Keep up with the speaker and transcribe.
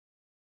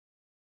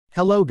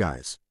Hello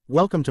guys,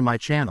 welcome to my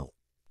channel.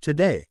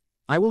 Today,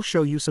 I will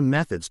show you some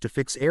methods to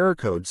fix error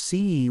code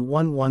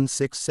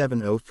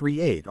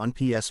CE-116703-8 on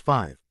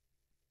PS5.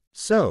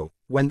 So,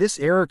 when this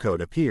error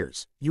code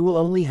appears, you will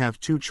only have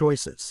two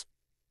choices.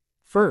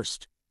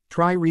 First,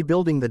 try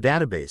rebuilding the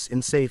database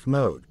in safe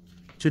mode.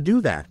 To do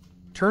that,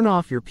 turn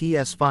off your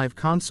PS5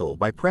 console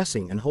by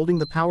pressing and holding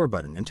the power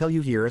button until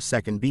you hear a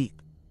second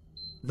beep.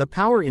 The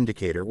power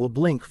indicator will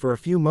blink for a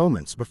few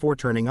moments before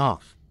turning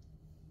off.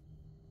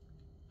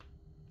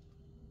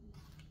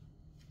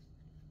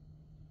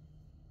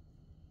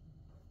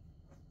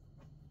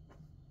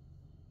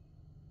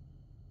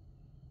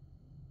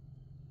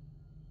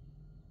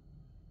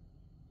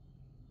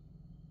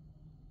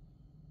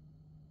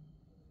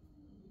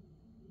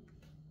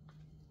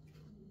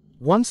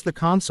 Once the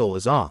console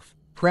is off,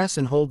 press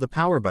and hold the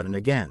power button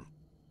again.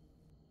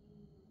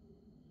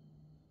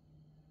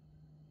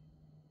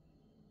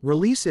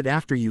 Release it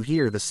after you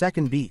hear the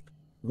second beep.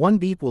 One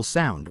beep will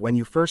sound when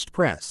you first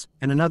press,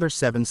 and another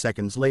 7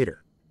 seconds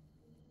later.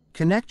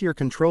 Connect your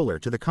controller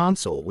to the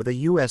console with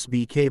a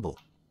USB cable.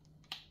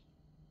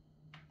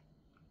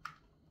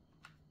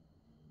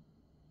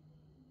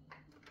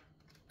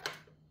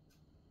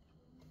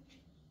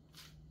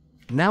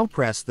 Now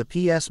press the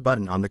PS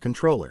button on the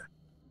controller.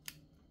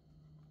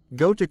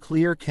 Go to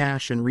Clear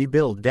Cache and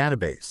Rebuild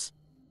Database.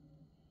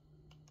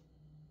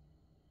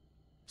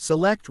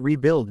 Select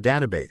Rebuild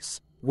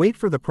Database. Wait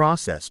for the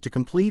process to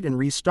complete and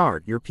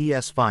restart your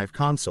PS5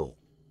 console.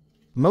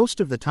 Most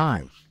of the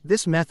time,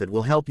 this method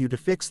will help you to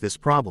fix this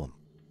problem.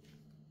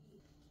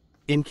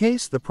 In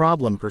case the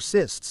problem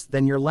persists,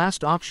 then your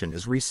last option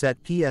is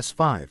Reset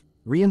PS5,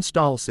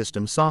 reinstall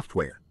system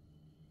software.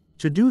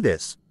 To do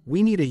this,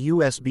 we need a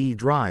USB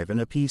drive and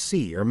a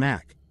PC or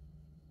Mac.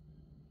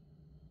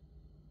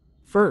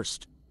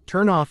 First,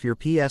 turn off your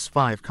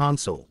PS5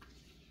 console.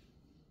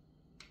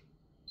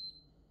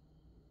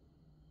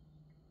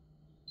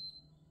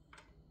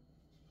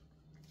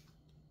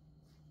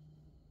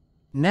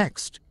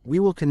 Next, we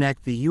will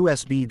connect the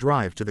USB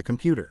drive to the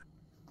computer.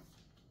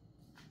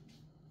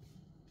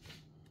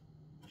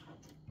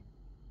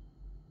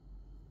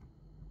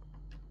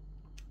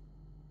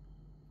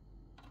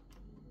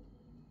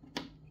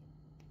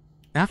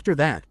 After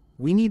that,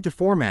 we need to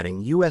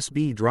formatting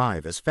USB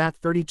drive as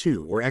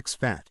FAT32 or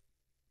exFAT.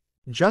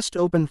 Just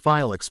open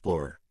File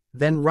Explorer,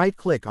 then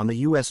right-click on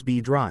the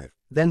USB drive,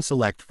 then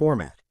select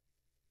Format.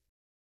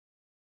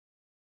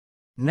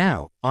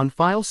 Now, on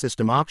File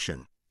System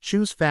option,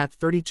 choose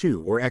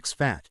FAT32 or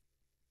exFAT.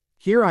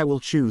 Here I will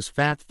choose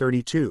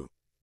FAT32.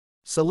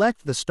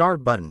 Select the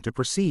Start button to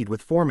proceed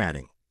with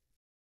formatting.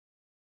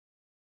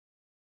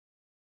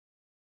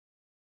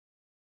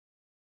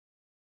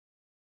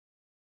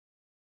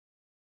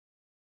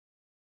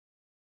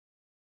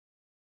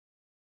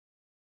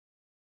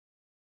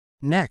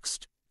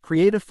 Next,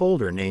 create a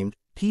folder named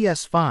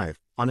PS5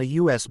 on a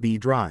USB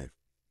drive.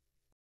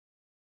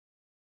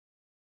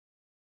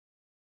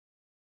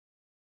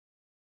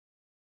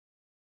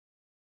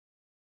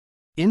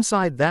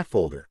 Inside that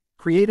folder,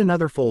 create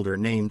another folder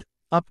named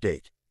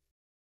Update.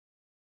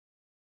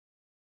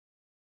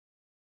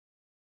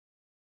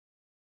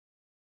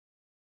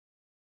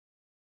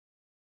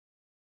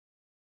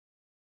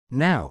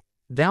 Now,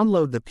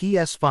 download the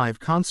PS5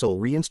 console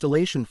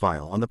reinstallation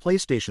file on the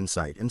PlayStation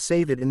site and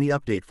save it in the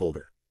Update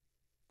folder.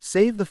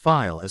 Save the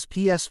file as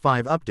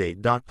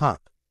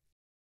ps5update.pup.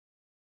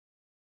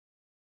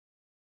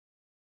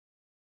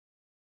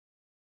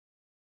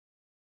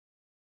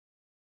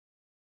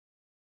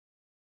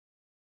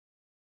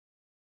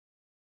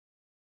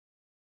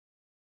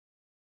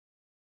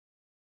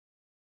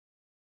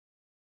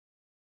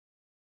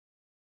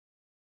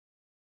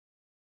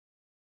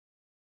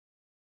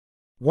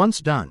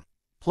 Once done,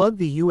 plug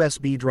the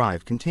USB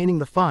drive containing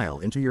the file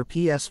into your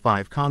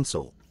PS5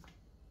 console.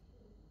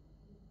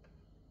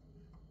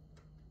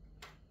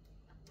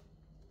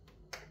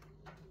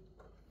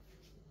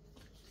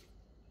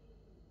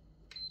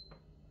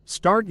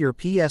 Start your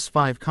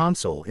PS5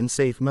 console in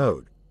safe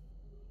mode.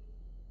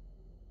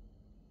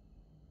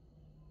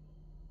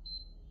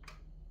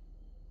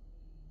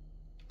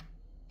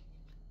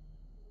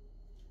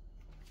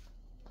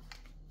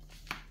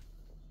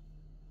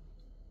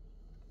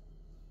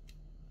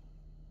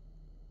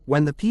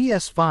 When the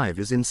PS5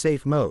 is in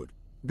safe mode,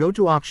 go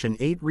to Option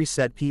 8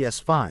 Reset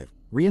PS5,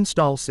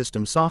 reinstall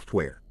system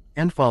software,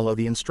 and follow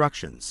the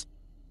instructions.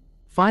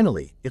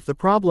 Finally, if the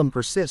problem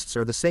persists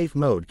or the safe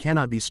mode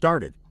cannot be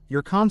started,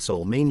 your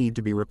console may need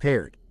to be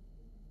repaired.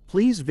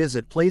 Please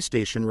visit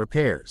PlayStation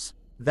Repairs.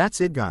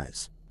 That's it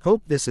guys.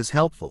 Hope this is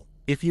helpful.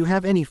 If you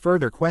have any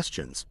further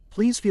questions,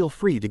 please feel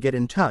free to get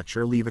in touch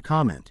or leave a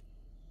comment.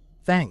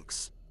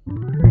 Thanks.